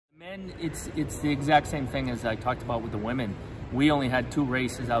And it's the exact same thing as I talked about with the women. We only had 2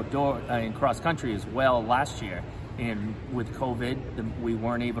 races outdoor in cross country as well last year, and with COVID, we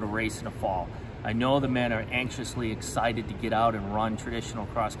weren't able to race in the fall. I know the men are anxiously excited to get out and run traditional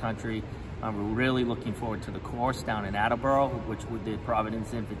cross country. We're really looking forward to the course down in Attleboro, which with the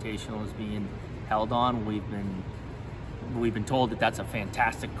Providence Invitational is being held on. We've been told that that's a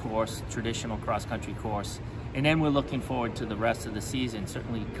fantastic course, traditional cross country course. And then we're looking forward to the rest of the season,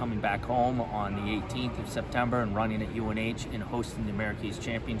 certainly coming back home on the 18th of September and running at UNH and hosting the America East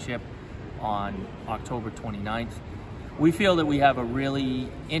Championship on October 29th. We feel that we have a really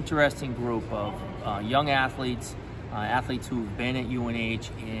interesting group of young athletes, athletes who've been at UNH,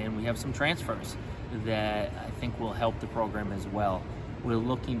 and we have some transfers that I think will help the program as well. We're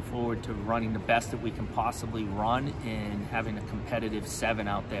looking forward to running the best that we can possibly run and having a competitive 7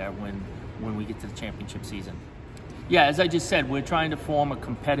 out there when we get to the championship season. Yeah, as I just said, we're trying to form a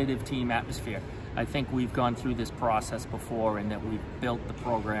competitive team atmosphere. I think we've gone through this process before and that we've built the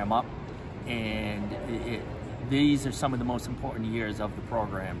program up, and these are some of the most important years of the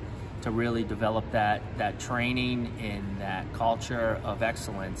program to really develop that training and that culture of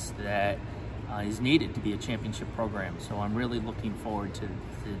excellence that is needed to be a championship program. So I'm really looking forward to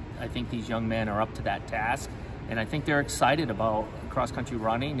I think these young men are up to that task, and I think they're excited about cross-country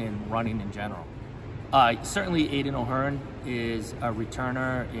running and running in general. Certainly Aiden O'Hearn is a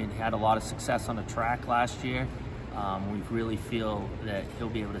returner and had a lot of success on the track last year. We really feel that he'll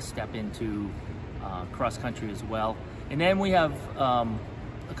be able to step into cross-country as well. And then we have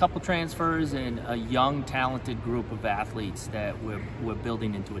a couple transfers and a young, talented group of athletes that we're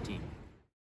building into a team.